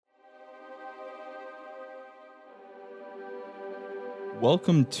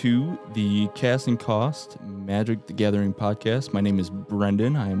Welcome to the Cast and Cost Magic the Gathering podcast. My name is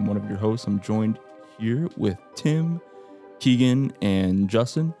Brendan. I am one of your hosts. I'm joined here with Tim, Keegan, and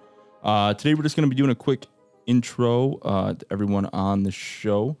Justin. Today we're just going to be doing a quick intro to everyone on the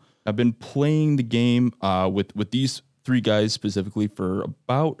show. I've been playing the game with these three guys specifically for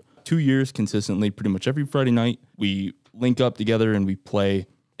about 2 years consistently. Pretty much every Friday night we link up together and we play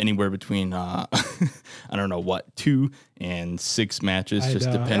anywhere between, I don't know what, 2 and 6 matches,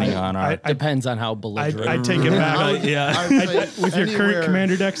 depending on our... Depends on how belligerent. I'd take it back. With your anywhere. current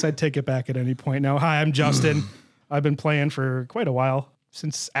commander decks, I'd take it back at any point now. Hi, I'm Justin. I've been playing for quite a while.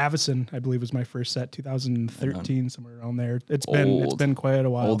 Since Avacyn, I believe, was my first set, 2013, somewhere around there. It's been quite a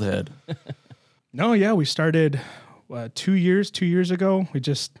while. Old head. No, yeah, we started 2 years ago. We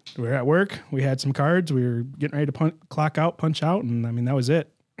were at work. We had some cards. We were getting ready to clock out, punch out, and I mean that was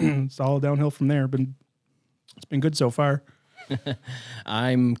it. It's all downhill from there. It's been good so far.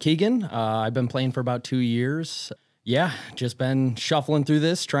 I'm Keegan. I've been playing for about 2 years. Yeah, just been shuffling through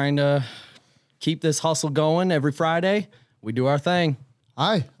this, trying to keep this hustle going every Friday. We do our thing.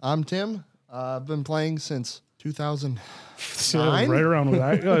 Hi, I'm Tim. I've been playing since 2009. So right around with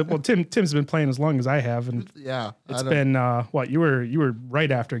that. Well, Tim's been playing as long as I have, and Yeah, it's been you were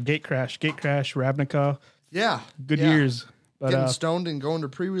right after Gatecrash, Ravnica. Yeah, Good years. But, getting stoned and going to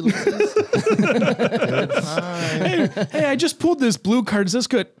pre-releases. hey, I just pulled this blue card. Is this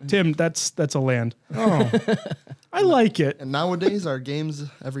good? Tim, that's a land. Oh, I like it. And nowadays, our games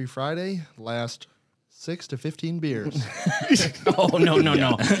every Friday last 6 to 15 beers. Oh, no.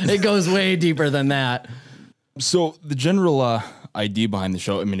 It goes way deeper than that. So the general idea behind the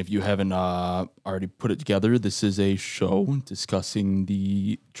show, I mean, if you haven't already put it together, this is a show discussing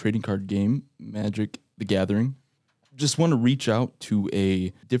the trading card game, Magic the Gathering. Just want to reach out to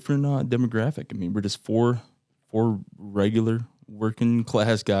a different demographic. I mean, we're just four regular working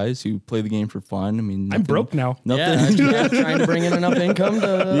class guys who play the game for fun. I mean, I'm broke now. Nothing. Yeah, trying to bring in enough income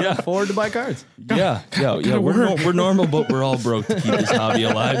to afford to buy cards. Yeah. We're normal, but we're all broke to keep this hobby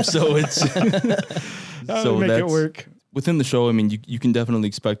alive. So it's so make it work. Within the show. I mean, you can definitely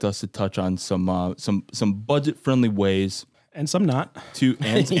expect us to touch on some budget friendly ways, And some not.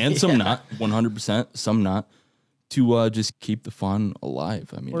 And some not, 100%, some not. To just keep the fun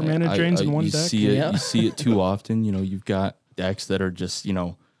alive. I mean, Or mana drains in one deck. You see it too often. You know, you've got decks that are just,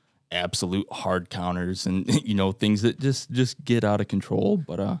 absolute hard counters and, things that just get out of control.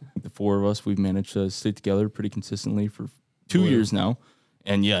 But the four of us, we've managed to stay together pretty consistently for 2 years now.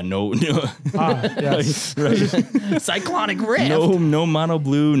 And yeah, no, Yes. right. Cyclonic Rift. No mono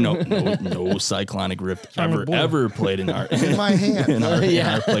blue, no Cyclonic Rift ever played in our In my hand. in our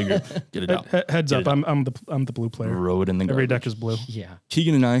playgroup. Get it out. Heads up, I'm the blue player. Throw it in the Every garbage. deck is blue. Yeah.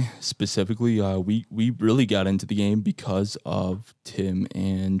 Keegan and I specifically, we really got into the game because of Tim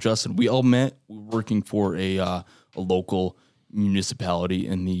and Justin. We all met working for a local municipality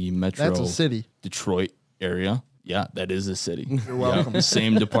in the metro That's a city. Detroit area. Yeah, that is a city. You're welcome.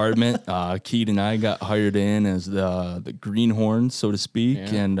 Same department. Keaton and I got hired in as the greenhorns, so to speak,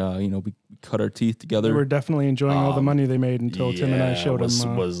 and we cut our teeth together. We were definitely enjoying all the money they made until Tim and I showed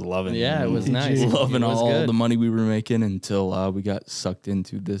them. Was loving. Yeah, it was PG. nice. Loving It was all good. the money we were making until we got sucked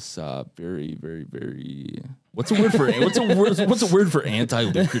into this very, very, very. What's a word for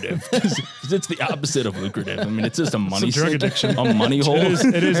anti-lucrative? Because it's the opposite of lucrative. I mean, it's just a money drug sink, addiction. a money hole.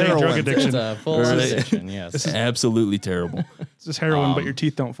 It is a drug addiction. It's a full Right. addiction, yes. Absolutely terrible. It's just heroin, but your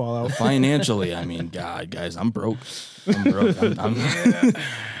teeth don't fall out. Financially, I mean, God, guys, I'm broke. I'm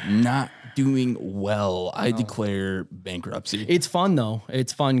not doing well. I declare bankruptcy. It's fun, though.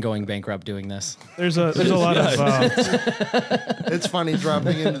 It's fun going bankrupt doing this. There's a lot of It's funny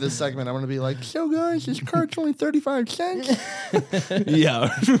dropping into this segment. I'm going to be like, so guys, this card's only 35 cents.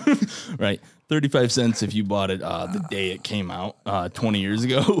 Yeah, right. 35 cents if you bought it the day it came out 20 years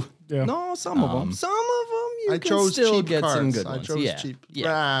ago. yeah. No, some of them. Some of them you I can chose still cheap get cards. some good I ones. chose Yeah. cheap.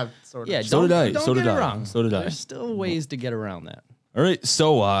 Yeah. Sort of. Yeah, So did I. Don't So get did it I. wrong. So did I. There's still ways to get around that. All right,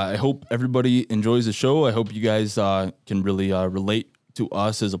 so I hope everybody enjoys the show. I hope you guys can really relate to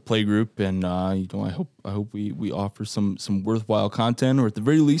us as a play group, and I hope we offer some worthwhile content, or at the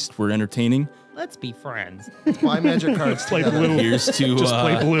very least, we're entertaining. Let's be friends. Buy Magic cards Play together. blue. Here's to Just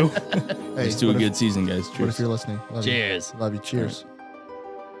play blue. Hey, here's to a good season, guys. What Cheers. if you're listening? Love Cheers. You. Love you. Cheers.